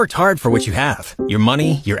Worked hard for what you have. Your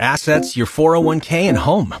money, your assets, your 401k, and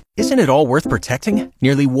home. Isn't it all worth protecting?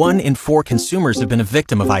 Nearly 1 in 4 consumers have been a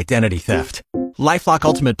victim of identity theft. LifeLock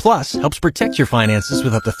Ultimate Plus helps protect your finances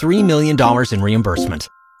with up to $3 million in reimbursement.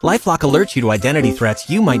 LifeLock alerts you to identity threats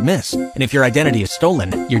you might miss. And if your identity is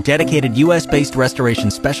stolen, your dedicated U.S.-based restoration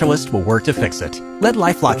specialist will work to fix it. Let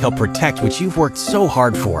LifeLock help protect what you've worked so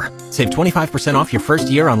hard for. Save 25% off your first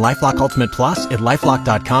year on LifeLock Ultimate Plus at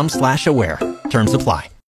LifeLock.com/aware. Terms apply.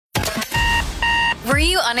 Were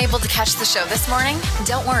you unable to catch the show this morning?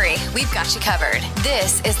 Don't worry, we've got you covered.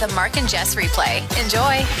 This is the Mark and Jess Replay.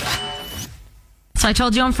 Enjoy. So I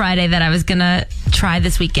told you on Friday that I was going to try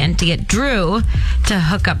this weekend to get Drew to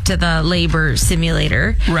hook up to the labor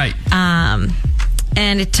simulator. Right.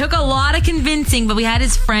 And it took a lot of convincing, but we had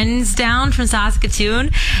his friends down from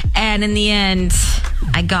Saskatoon, and in the end,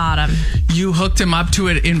 I got him. You hooked him up to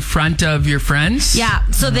it in front of your friends? Yeah,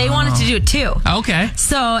 so they wanted to do it too. Okay.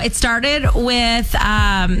 So it started with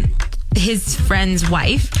his friend's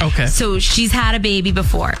wife. Okay. So she's had a baby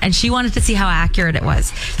before, and she wanted to see how accurate it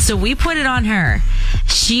was. So we put it on her.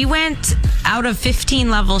 She went out of 15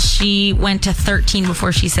 levels. She went to 13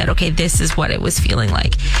 before she said, okay, this is what it was feeling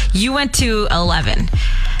like. You went to 11.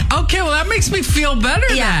 Okay, well, that makes me feel better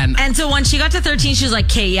then. And so when she got to 13, she was like,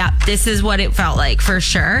 okay, yeah, this is what it felt like for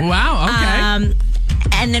sure. Wow, okay.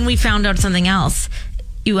 And then we found out something else.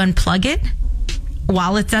 You unplug it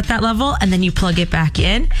while it's at that level, and then you plug it back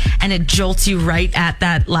in, and it jolts you right at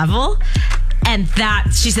that level. And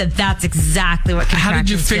that, she said, that's exactly what contractions. How did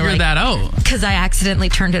you figure that out? Because I accidentally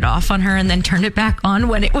turned it off on her and then turned it back on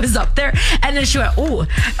when it was up there. And then she went, oh.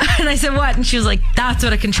 And I said, what? And she was like, that's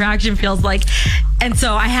what a contraction feels like. And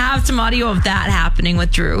so I have some audio of that happening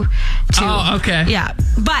with Drew, too. Oh, okay. Yeah.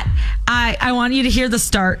 But I want you to hear the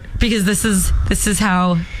start, because this is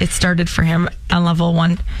how it started for him on level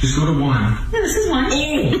 1. Just go to 1. Yeah, this is 1.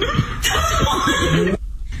 Oh.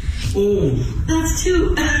 Oh. That's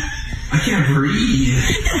 2. I can't breathe.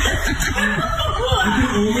 I can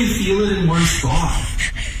only feel it in one spot.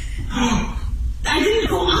 I didn't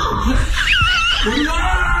go up.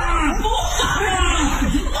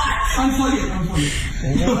 Unplug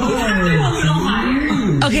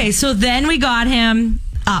it. Okay, so then we got him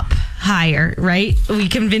up higher, right? We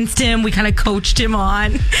convinced him. We kind of coached him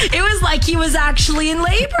on. It was like he was actually in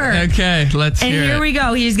labor. Okay, let's hear it. And here we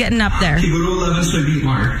go. He's getting up there. Okay, go to 11 so I beat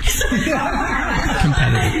Mark.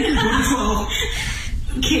 Competitive. Go to 12.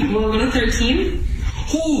 Okay, we'll go to 13.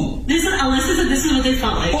 Oh. Alyssa said this is what they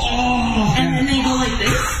felt like. Oh. And then they go like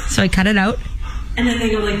this. So I cut it out. And then they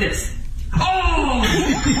go like this. Oh.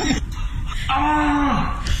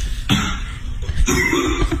 Ah.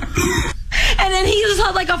 And then he just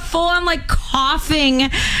had like a full-on like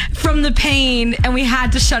coughing from the pain, and we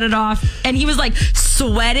had to shut it off. And he was like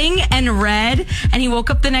sweating and red, and he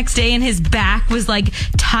woke up the next day and his back was like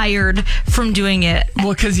tired from doing it.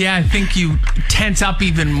 Well, because, yeah, I think you tense up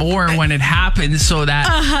even more when it happens, so that...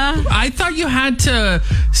 I thought you had to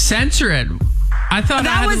censor it. I thought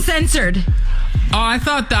that was censored. Oh, I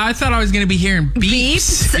thought I was going to be hearing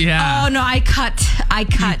beeps. Yeah. Oh no, I cut a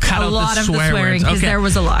lot of the swearing because there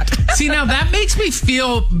was a lot. See, now that makes me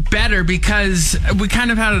feel better, because we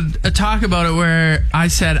kind of had a talk about it where I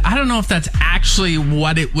said, I don't know if that's actually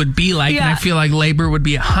what it would be like. Yeah. And I feel like labor would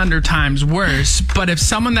be 100 times worse. But if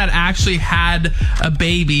someone that actually had a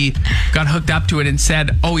baby got hooked up to it and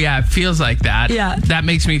said, oh yeah, it feels like that. Yeah. That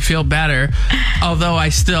makes me feel better. Although I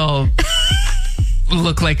still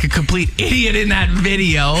look like a complete idiot in that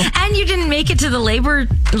video. And you didn't make it to the labor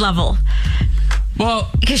level. Well,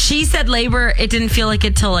 because she said labor, it didn't feel like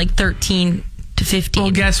it till like 13 to 15.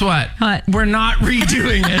 Well, guess what? What? We're not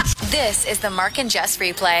redoing it. This is the Mark and Jess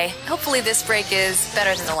Replay. Hopefully this break is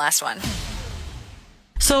better than the last one.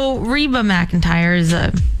 So Reba McEntire is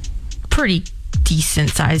a pretty decent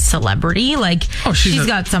sized celebrity. Like, she's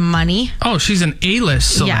got some money. Oh, she's an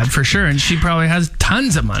A-list celeb for sure, and she probably has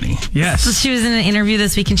tons of money. Yes. So she was in an interview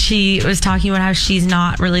this week, and she was talking about how she's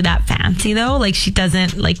not really that fancy though. Like, she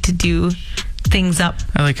doesn't like to do things up.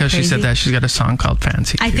 I like how crazy. She said that she's got a song called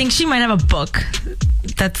Fancy. I think she might have a book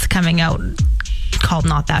that's coming out called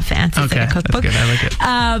Not That Fancy. It's like a cookbook. That's good. I like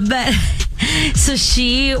it. But so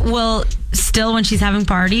she will still, when she's having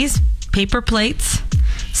parties, paper plates,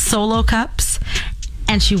 Solo cups,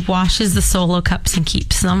 and she washes the Solo cups and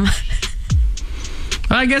keeps them.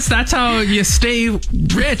 Well, I guess that's how you stay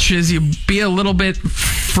rich, is you be a little bit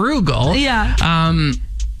frugal. Yeah.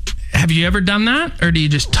 Have you ever done that, or do you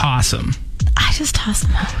just toss them? I just toss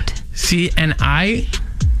them out. See, and I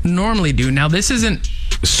normally do. Now, this isn't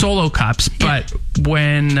Solo cups, but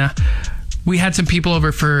when we had some people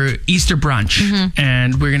over for Easter brunch,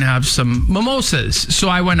 and we're going to have some mimosas. So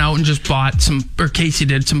I went out and just bought Casey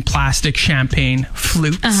did some plastic champagne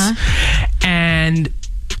flutes. And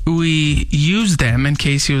we used them, and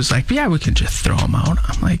Casey was like, yeah, we can just throw them out.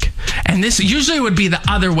 I'm like, and this usually would be the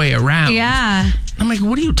other way around. Yeah. I'm like,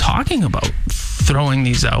 what are you talking about? Throwing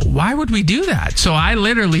these out? Why would we do that? So I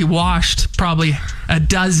literally washed probably a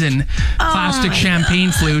dozen plastic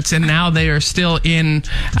champagne flutes, and now they are still in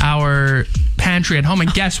our pantry at home.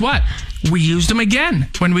 And guess what? We used them again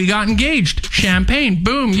when we got engaged. Champagne,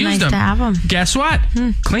 boom, used nice them. To have them. Guess what?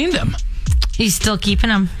 Cleaned them. He's still keeping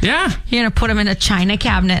them. Yeah. You're going to put them in a china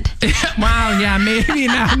cabinet. Wow, yeah, maybe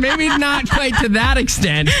not quite to that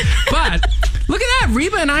extent. But look at that.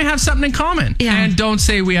 Reba and I have something in common. Yeah. And don't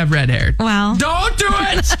say we have red hair. Well. Don't do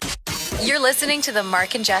it. You're listening to the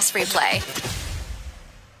Mark and Jess Replay.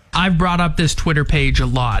 I've brought up this Twitter page a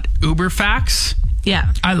lot. Uber Facts.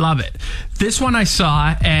 Yeah. I love it. This one I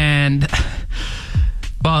saw, and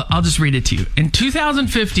well, I'll just read it to you. In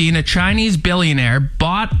 2015, a Chinese billionaire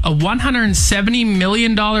bought a $170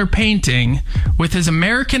 million painting with his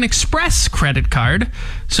American Express credit card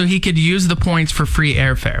so he could use the points for free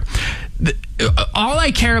airfare. All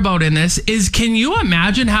I care about in this is, can you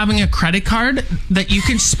imagine having a credit card that you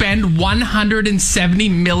can spend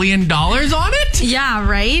 $170 million on it? Yeah,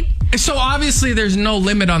 right? So obviously there's no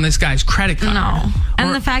limit on this guy's credit card. No.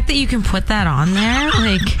 And the fact that you can put that on there,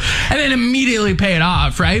 like... And then immediately pay it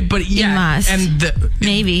off, right? But yeah. You must. And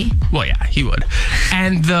maybe. Well, yeah, he would.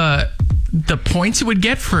 And the points he would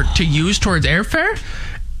get to use towards airfare,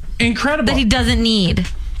 incredible. That he doesn't need.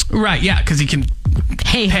 Right, yeah, because he can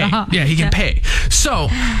pay. Yeah, he can pay. So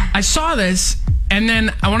I saw this, and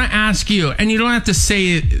then I want to ask you, and you don't have to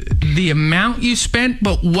say the amount you spent,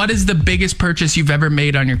 but what is the biggest purchase you've ever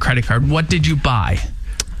made on your credit card? What did you buy?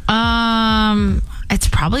 It's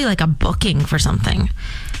probably like a booking for something.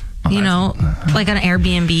 You know, like an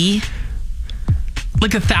Airbnb.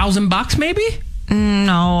 Like $1,000 maybe?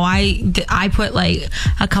 No, I put like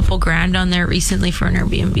a couple grand on there recently for an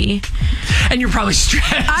Airbnb. And you're probably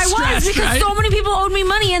stressed. I was, because right? so many people owed me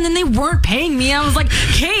money and then they weren't paying me. I was like,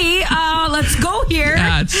 okay, let's go here.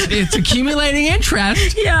 Yeah, it's accumulating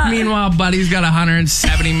interest. Yeah. Meanwhile, Buddy's got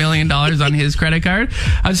 $170 million on his credit card.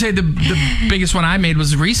 I'd say the biggest one I made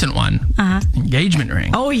was a recent one. Engagement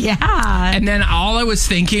ring. Oh, yeah. And then all I was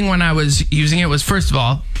thinking when I was using it was, first of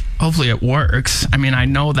all, hopefully it works. I mean, I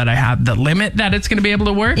know that I have the limit that it's going to be able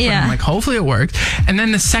to work, but I'm like, hopefully it works. And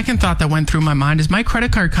then the second thought that went through my mind is my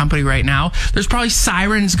credit card company right now, there's probably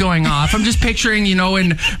sirens going off. I'm just picturing, you know,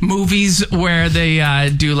 in movies where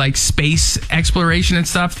they do like space exploration and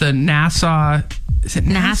stuff, the NASA... Is it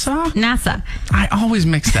NASA? NASA. I always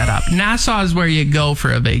mix that up. NASA is where you go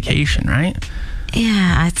for a vacation, right?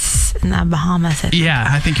 Yeah, it's in the Bahamas. Yeah,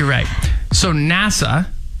 I think you're right. So NASA...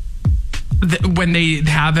 when they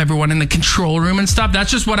have everyone in the control room and stuff, that's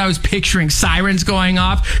just what I was picturing, sirens going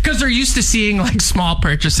off, because they're used to seeing like small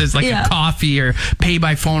purchases like a coffee or pay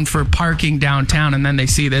by phone for parking downtown, and then they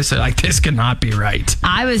see this, they're like, this cannot be right.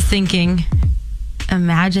 I was thinking,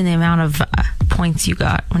 imagine the amount of points you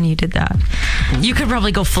got when you did that. You could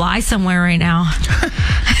probably go fly somewhere right now.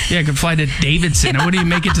 Yeah, I could fly to Davidson. And what do you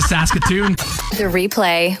make it to Saskatoon? The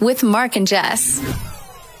Replay with Mark and Jess.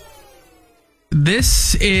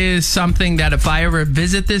 This is something that if I ever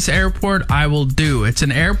visit this airport, I will do. It's an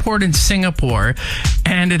airport in Singapore,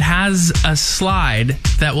 and it has a slide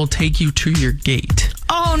that will take you to your gate.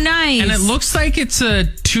 Oh, nice. And it looks like it's a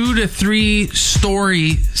 2 to 3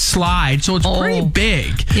 story slide, so it's pretty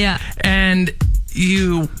big. Yeah. And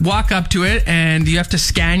you walk up to it, and you have to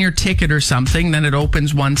scan your ticket or something. Then it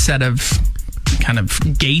opens one set of kind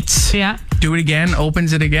of gates. Yeah. Do it again,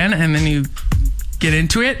 opens it again, and then you get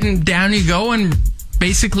into it, and down you go, and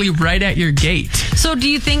basically right at your gate. So do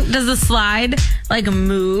you think, does the slide like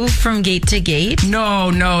move from gate to gate?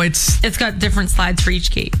 No, it's got different slides for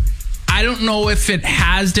each gate. I don't know if it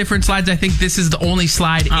has different slides. I think this is the only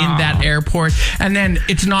slide in that airport. And then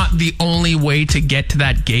it's not the only way to get to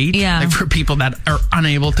that gate. Yeah. Like for people that are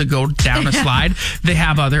unable to go down a slide, they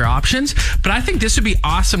have other options. But I think this would be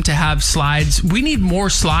awesome to have slides. We need more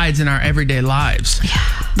slides in our everyday lives.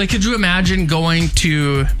 Yeah. Like, could you imagine going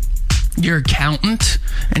to your accountant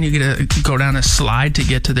and you get to go down a slide to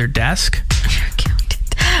get to their desk? Your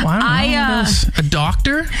accountant. Wow. A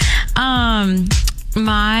doctor?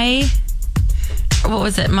 My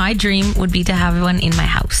dream would be to have one in my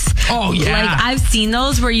house. Oh, yeah. Like, I've seen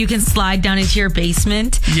those where you can slide down into your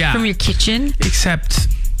basement from your kitchen. Except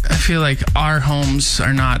I feel like our homes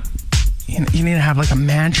are not... You need to have like a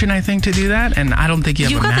mansion, I think, to do that. And I don't think you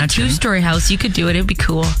have a mansion. You've got the 2-story house. You could do it. It'd be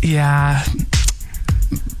cool. Yeah.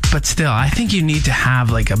 But still, I think you need to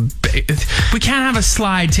have like we can't have a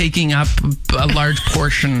slide taking up a large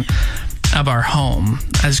portion of our home,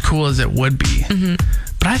 as cool as it would be.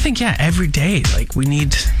 But I think, every day, like we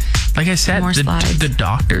need, like I said, the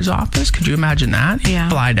doctor's office. Could you imagine that? Yeah.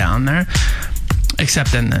 Fly down there.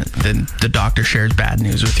 Except then the doctor shares bad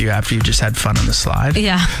news with you after you just had fun on the slide.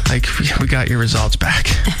 Yeah. Like, we got your results back.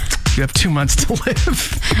 You have 2 months to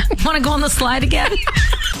live. Want to go on the slide again?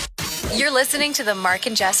 You're listening to the Mark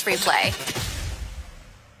and Jess Replay.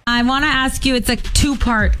 I want to ask you, it's a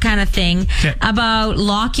 2-part kind of thing about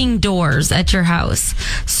locking doors at your house.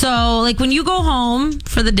 So, like, when you go home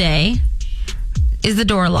for the day, is the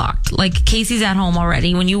door locked? Like, Casey's at home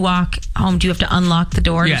already. When you walk home, do you have to unlock the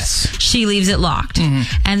door? Yes. She leaves it locked.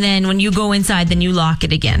 And then when you go inside, then you lock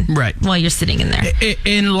it again. Right. While you're sitting in there.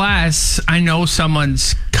 Unless I know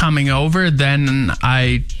someone's coming over, then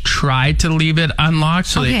I try to leave it unlocked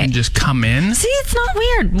so they can just come in. See, it's not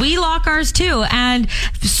weird. We lock ours too. And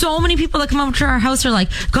so many people that come over to our house are like,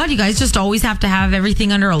 God, you guys just always have to have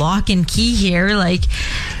everything under a lock and key here. Like,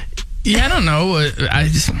 I don't know.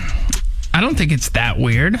 I don't think it's that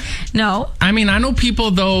weird. No. I mean, I know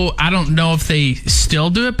people, though, I don't know if they still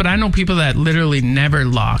do it, but I know people that literally never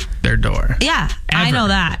lock their door. Yeah, ever. I know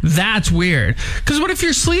that. That's weird. Because what if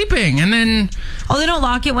you're sleeping and then... Oh, they don't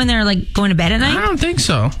lock it when they're, like, going to bed at night? I don't think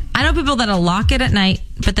so. I know people that'll lock it at night,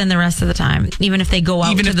 but then the rest of the time, even if they go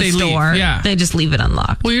out to the store, they just leave it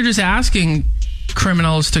unlocked. Well, you're just asking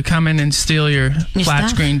criminals to come in and steal your flat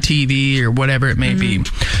screen TV or whatever it may be.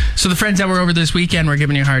 So the friends that were over this weekend were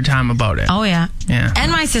giving you a hard time about it. Oh, yeah. Yeah.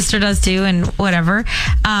 And my sister does too, and whatever.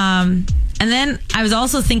 And then I was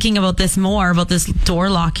also thinking about this door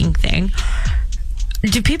locking thing.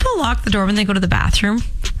 Do people lock the door when they go to the bathroom?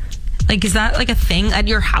 Like, is that like a thing at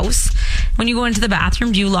your house? When you go into the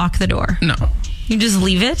bathroom, do you lock the door? No. You just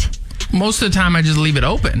leave it? Most of the time, I just leave it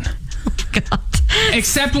open. Oh, God.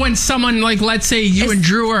 Except when someone, like, let's say you and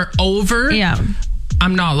Drew are over. Yeah.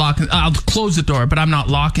 I'm not locking. I'll close the door, but I'm not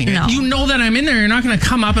locking it. No. You know that I'm in there. You're not going to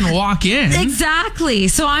come up and walk in. Exactly.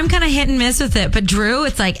 So I'm kind of hit and miss with it. But Drew,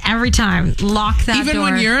 it's like every time, lock that door. Even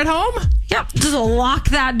when you're at home? Yep. Just lock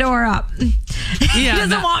that door up. He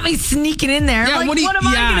doesn't want me sneaking in there. Yeah, like, what am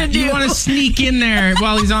I going to do? You want to sneak in there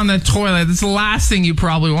while he's on the toilet. That's the last thing you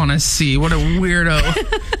probably want to see. What a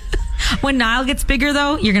weirdo. When Niall gets bigger,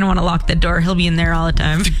 though, you're going to want to lock the door. He'll be in there all the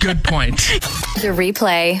time. Good point. The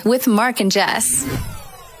Replay with Mark and Jess.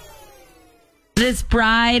 This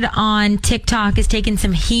bride on TikTok is taking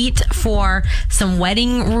some heat for some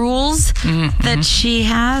wedding rules that she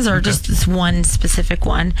has, or just this one specific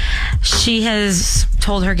one. She has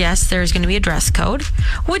told her guests there's going to be a dress code,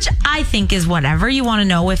 which I think is whatever. You want to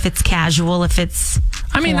know if it's casual, if it's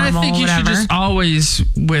formal, I think you whatever. should just always,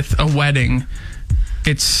 with a wedding,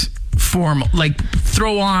 it's formal. Like,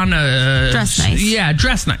 throw on a... Dress nice. Yeah,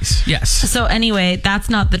 dress nice. Yes. So anyway, that's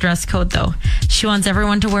not the dress code, though. She wants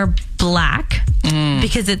everyone to wear black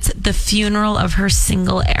because it's the funeral of her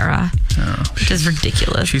single era, which is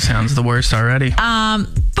ridiculous. She sounds the worst already.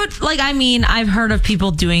 But, like, I mean, I've heard of people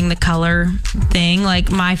doing the color thing. Like,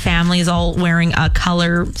 my family is all wearing a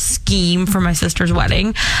color scheme for my sister's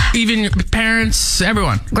wedding. Even your parents,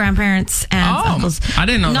 everyone? Grandparents and uncles. I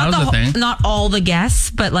didn't know that was a thing. Not all the guests,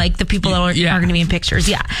 but, like, the people that are going to be in pictures.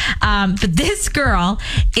 Yeah. But this girl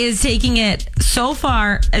is taking it so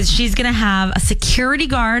far as she's going to have a security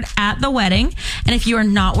guard at the wedding. And if you are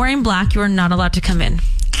not wearing black, you are not allowed to come in.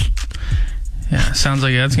 Yeah, sounds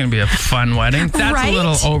like that's going to be a fun wedding. That's a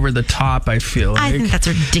little over the top, I feel like. I think that's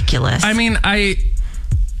ridiculous. I mean, I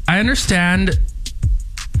understand.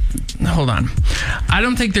 Hold on. I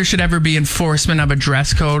don't think there should ever be enforcement of a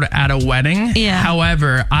dress code at a wedding. Yeah.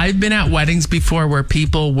 However, I've been at weddings before where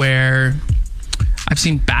people wear... I've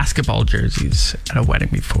seen basketball jerseys at a wedding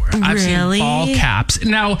before. Really? I've seen ball caps.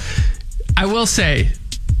 Now, I will say,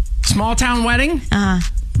 small town wedding,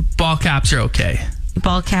 ball caps are okay.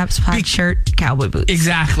 Ball caps, plaid shirt, cowboy boots.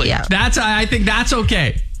 Exactly. Yeah. I think that's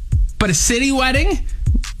okay. But a city wedding,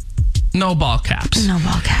 no ball caps. No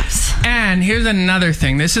ball caps. And here's another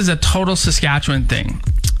thing. This is a total Saskatchewan thing.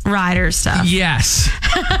 Rider stuff. Yes.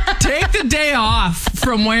 Take the day off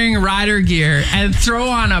from wearing rider gear and throw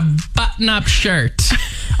on a button-up shirt.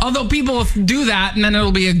 Although people do that, and then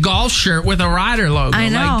it'll be a golf shirt with a rider logo. I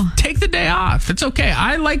know. Like, take the day off. It's okay.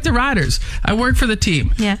 I like the riders. I work for the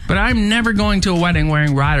team. Yeah. But I'm never going to a wedding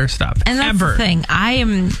wearing rider stuff. And that's ever. the thing.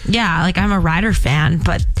 I'm a rider fan,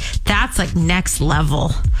 but that's like next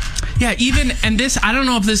level. Yeah, and this, I don't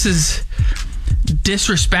know if this is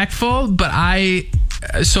disrespectful, but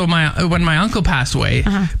So when my uncle passed away,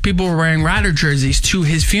 people were wearing Rider jerseys to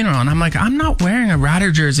his funeral, and I'm like, I'm not wearing a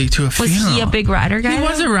Rider jersey to a funeral. Was he a big Rider guy? He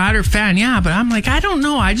was a Rider fan, yeah, but I'm like, I don't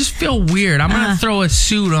know. I just feel weird. I'm gonna throw a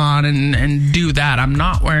suit on and do that. I'm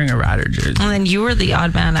not wearing a Rider jersey. And then you were the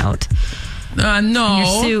odd man out. No.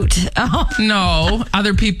 Your suit. Oh. No,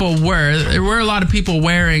 other people were. There were a lot of people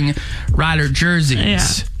wearing Rider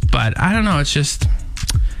jerseys, but I don't know. It's just.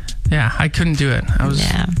 Yeah, I couldn't do it. I was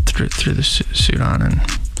threw the suit on,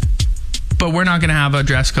 but we're not going to have a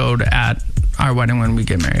dress code at our wedding when we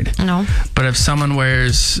get married. No. But if someone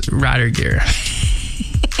wears Rider gear,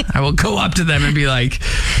 I will go up to them and be like,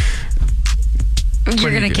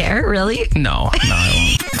 "You're going to care, really?" No,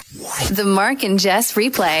 I won't. The Mark and Jess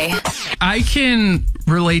Replay. I can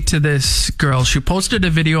relate to this girl. She posted a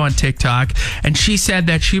video on TikTok, and she said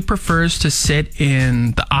that she prefers to sit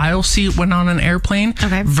in the aisle seat when on an airplane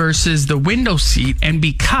versus the window seat. And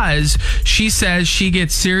because she says she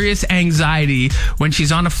gets serious anxiety when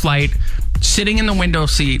she's on a flight sitting in the window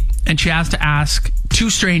seat, and she has to ask two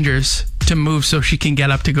strangers to move so she can get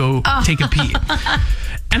up to go take a pee.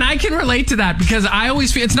 And I can relate to that because I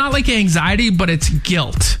always feel it's not like anxiety, but it's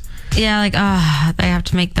guilt. Yeah, like, they have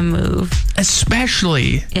to make the move.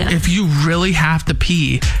 Especially if you really have to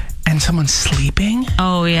pee and someone's sleeping.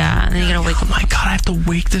 Oh, yeah. And then you gotta wake them up. Oh, my God, I have to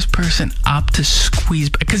wake this person up to squeeze.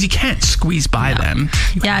 Because you can't squeeze by them.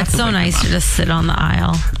 Yeah, it's so nice to just sit on the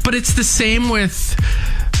aisle. But it's the same with...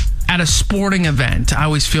 At a sporting event, I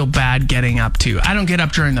always feel bad getting up to. I don't get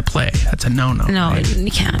up during the play. That's a no-no. No, right? You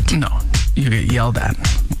can't. No, you get yelled at.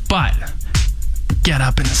 But... get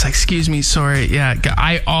up and it's like, excuse me, sorry. Yeah,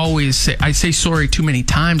 I say sorry too many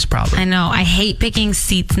times probably. I know. I hate picking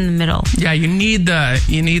seats in the middle. Yeah, you need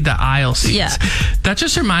the aisle seats. Yeah. That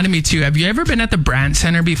just reminded me too. Have you ever been at the Brandt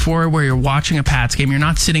Center before where you're watching a Pats game? You're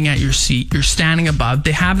not sitting at your seat. You're standing above.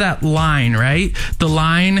 They have that line, right? The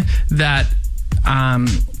line that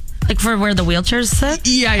like for where the wheelchairs sit?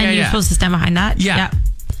 Yeah. And you're supposed to stand behind that? Yeah.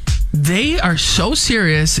 They are so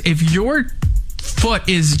serious. If your foot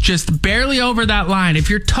is just barely over that line, if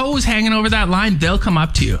your toe's hanging over that line, they'll come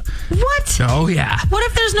up to you. What? Oh, yeah. What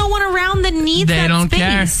if there's no one around that needs that space? They don't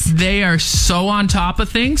care. They are so on top of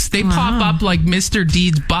things. They pop up like Mr.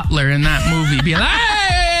 Deeds Butler in that movie. Be like,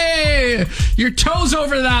 hey, your toe's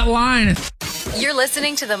over that line. You're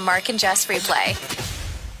listening to the Mark and Jess Replay.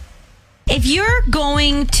 If you're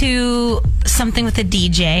going to something with a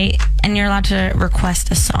DJ and you're allowed to request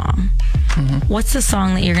a song, what's the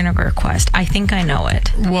song that you're going to request? I think I know it.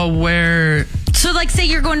 Well, where... So, like, say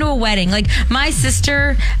you're going to a wedding. Like, my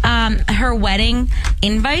sister, her wedding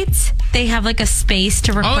invites, they have, like, a space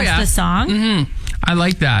to request a song. I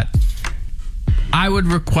like that. I would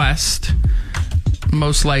request,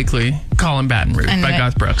 most likely, Callin' Baton Rouge by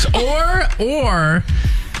Garth Brooks. Or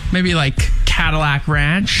maybe, like... Cadillac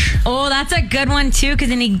Ranch. Oh, that's a good one too, because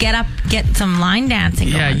then you get some line dancing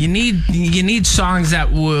going. Yeah, you need songs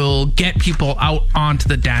that will get people out onto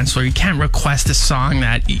the dance floor. You can't request a song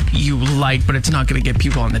that you like, but it's not going to get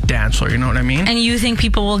people on the dance floor. You know what I mean? And you think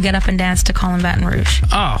people will get up and dance to Callin' Baton Rouge?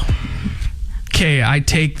 Oh. Okay, I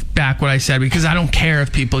take back what I said because I don't care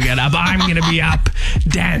if people get up. I'm going to be up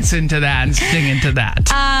dancing to that and singing to that.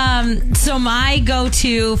 So my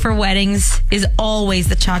go-to for weddings is always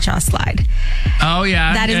the cha-cha slide. Oh,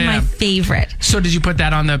 yeah. That is my favorite. So did you put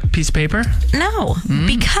that on the piece of paper? No,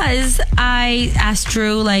 because I asked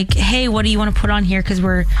Drew, like, hey, what do you want to put on here? Because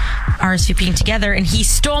we're RSVPing together, and he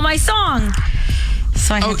stole my song.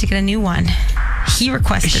 So I had to get a new one. He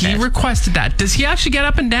requested it. He requested that. Does he actually get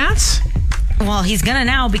up and dance? Well, he's gonna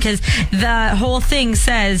now because the whole thing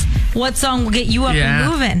says, what song will get you up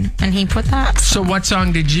and moving? And he put that. So what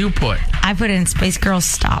song did you put? I put in Spice Girls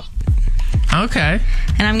Stop. Okay.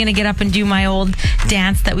 And I'm going to get up and do my old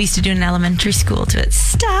dance that we used to do in elementary school to it.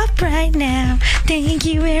 Stop right now. Thank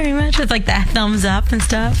you very much. With like that thumbs up and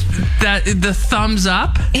stuff. The thumbs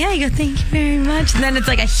up? Yeah, you go, thank you very much. And then it's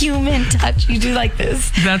like a human touch. You do like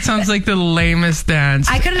this. That sounds like the lamest dance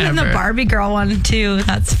I could have done the Barbie girl one too.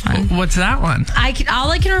 That's fun. What's that one?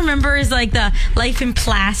 All I can remember is like the life in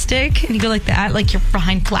plastic. And you go like that, like you're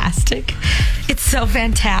behind plastic. It's so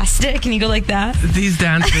fantastic. And you go like that. These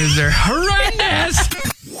dances are horrendous.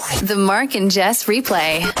 The Mark and Jess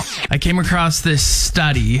Replay. I came across this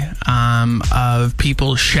study of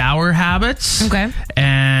people's shower habits. Okay.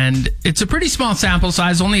 And it's a pretty small sample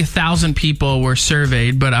size. Only 1,000 people were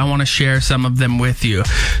surveyed, but I want to share some of them with you.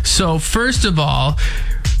 So first of all,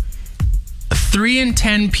 3 in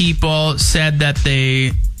 10 people said that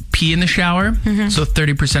they pee in the shower. Mm-hmm. So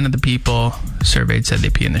 30% of the people surveyed said they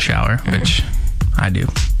pee in the shower, which I do.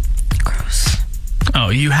 Gross. Oh,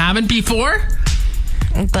 you haven't before?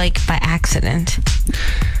 like by accident.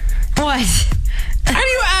 What? How do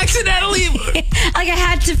you accidentally? Like I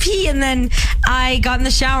had to pee and then I got in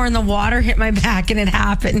the shower and the water hit my back and it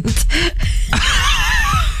happened.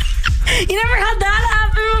 You never had that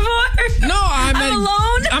happen before? No, I'm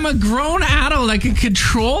alone. I'm a grown adult. I can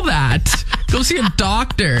control that. Go see a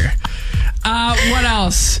doctor. What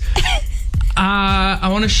else? I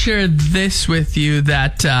want to share this with you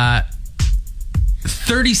that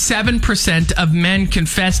 37% of men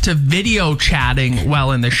confess to video chatting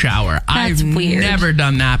while in the shower. That's I've weird. never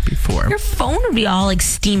done that before. Your phone would be all like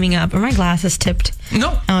steaming up. Are my glasses tipped?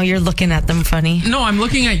 No. Oh, you're looking at them funny. No, I'm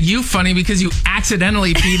looking at you funny because you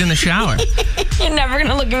accidentally peed in the shower. You're never going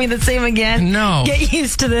to look at me the same again. No. Get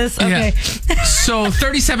used to this. Okay. Yeah. So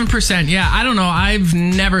 37%. Yeah, I don't know. I've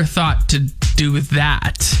never thought to do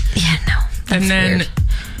that. Yeah, no. That's And then weird.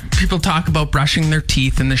 people talk about brushing their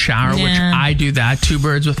teeth in the shower, which I do that. 2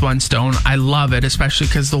 birds with 1 stone. I love it, especially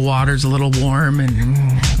because the water's a little warm and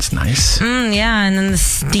it's nice. Yeah, and then the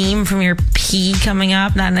steam from your pee coming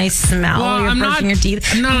up, that nice smell while you're brushing your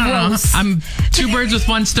teeth. No. Gross. I'm 2 birds with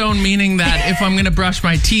 1 stone, meaning that if I'm going to brush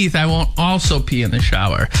my teeth, I won't also pee in the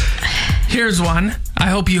shower. Here's one. I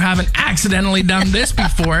hope you haven't accidentally done this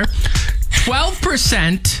before.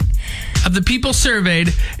 12% of the people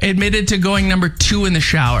surveyed admitted to going number 2 in the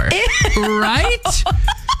shower. Right?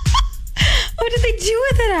 What did they do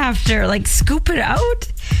with it after? Like scoop it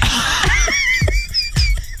out?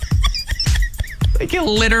 Like a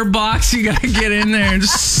litter box, you gotta get in there and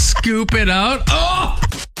just scoop it out. Oh!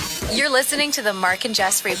 You're listening to the Mark and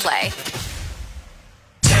Jess Replay.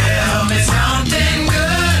 Tell me something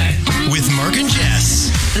good with Mark and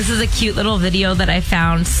Jess. This is a cute little video that I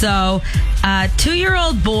found. So,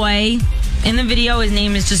 2-year-old boy. In the video, his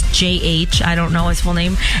name is just JH. I don't know his full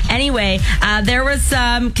name. Anyway, there was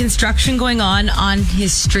some construction going on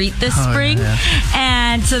his street this spring. Yeah.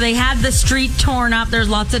 And so they had the street torn up. There's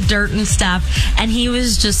lots of dirt and stuff. And he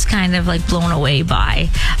was just kind of like blown away by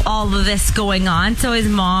all of this going on. So his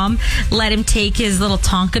mom let him take his little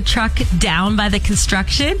Tonka truck down by the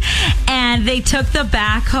construction. And they took the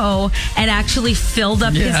backhoe and actually filled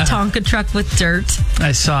up his Tonka truck with dirt.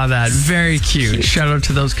 I saw that. Very cute. Shout out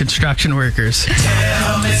to those construction workers.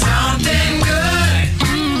 Tell me something good.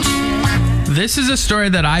 This is a story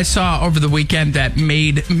that I saw over the weekend that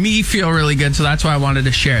made me feel really good, so that's why I wanted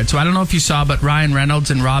to share it. So I don't know if you saw, but Ryan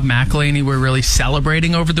Reynolds and Rob McElhenney were really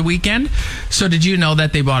celebrating over the weekend. So did you know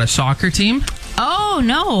that they bought a soccer team? Oh,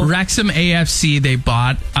 no. Wrexham AFC they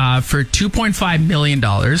bought for $2.5 million.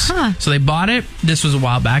 So they bought it. This was a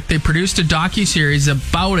while back. They produced a docuseries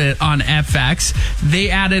about it on FX. They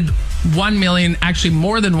added 1 million, actually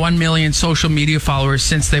more than 1 million social media followers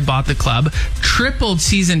since they bought the club, tripled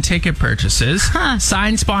season ticket purchases,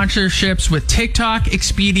 signed sponsorships with TikTok,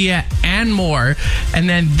 Expedia, and more. And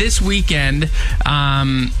then this weekend,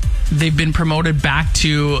 they've been promoted back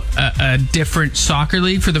to a different soccer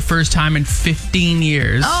league for the first time in 15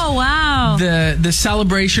 years. Oh, wow. The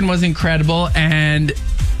celebration was incredible, and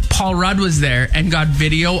Paul Rudd was there and got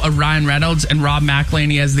video of Ryan Reynolds and Rob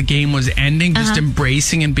McElhenney as the game was ending, just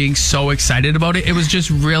embracing and being so excited about it. It was just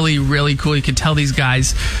really, really cool. You could tell these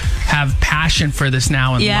guys have passion for this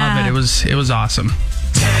now and love it. It was awesome.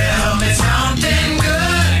 Tell me something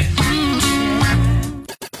good.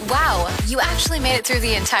 Wow, you actually made it through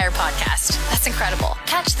the entire podcast. That's incredible.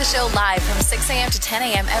 Catch the show live from 6 a.m. to 10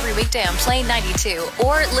 a.m. every weekday on Play 92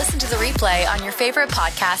 or listen to the replay on your favorite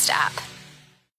podcast app.